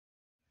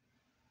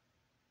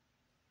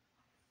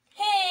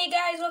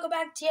welcome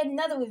back to yet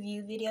another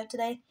review video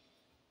today.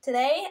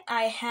 Today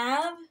I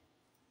have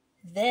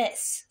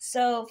this.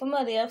 So from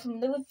earlier,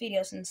 from the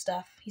videos and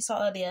stuff you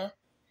saw earlier,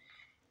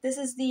 this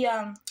is the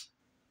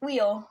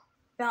real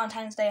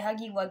Valentine's Day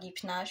Huggy Wuggy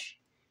Plush.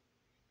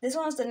 This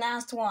one's the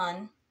last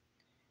one.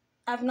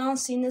 I've not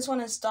seen this one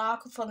in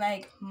stock for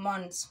like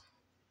months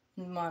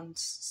and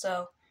months.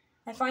 So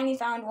I finally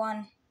found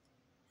one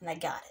and I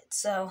got it.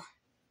 So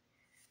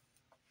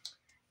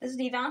this is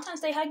the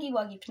Valentine's Day Huggy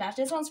Wuggy Plush.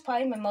 This one's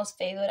probably my most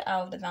favorite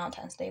out of the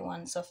Valentine's Day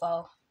ones so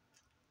far.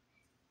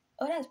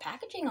 Oh, it has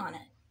packaging on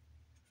it.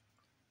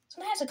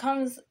 Sometimes it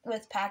comes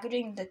with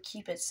packaging to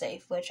keep it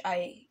safe, which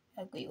I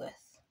agree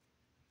with.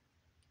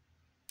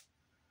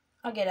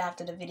 I'll get it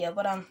after the video,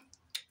 but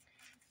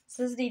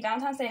so this is the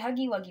Valentine's Day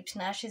Huggy Wuggy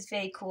Plush. It's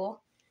very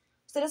cool.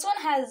 So this one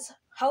has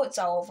hearts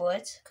all over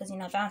it, because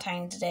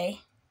Valentine's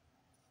Day.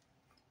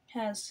 It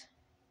has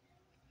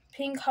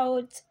pink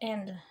hearts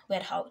and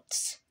red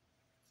hearts.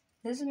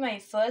 This is my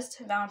first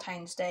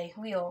Valentine's Day,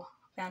 real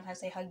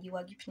Valentine's Day Huggy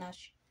Wuggy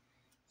Plush.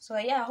 So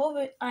yeah,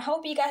 I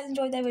hope you guys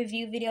enjoyed that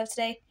review video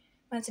today.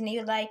 Remember to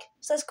leave a like,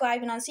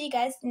 subscribe, and I'll see you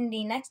guys in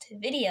the next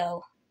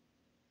video.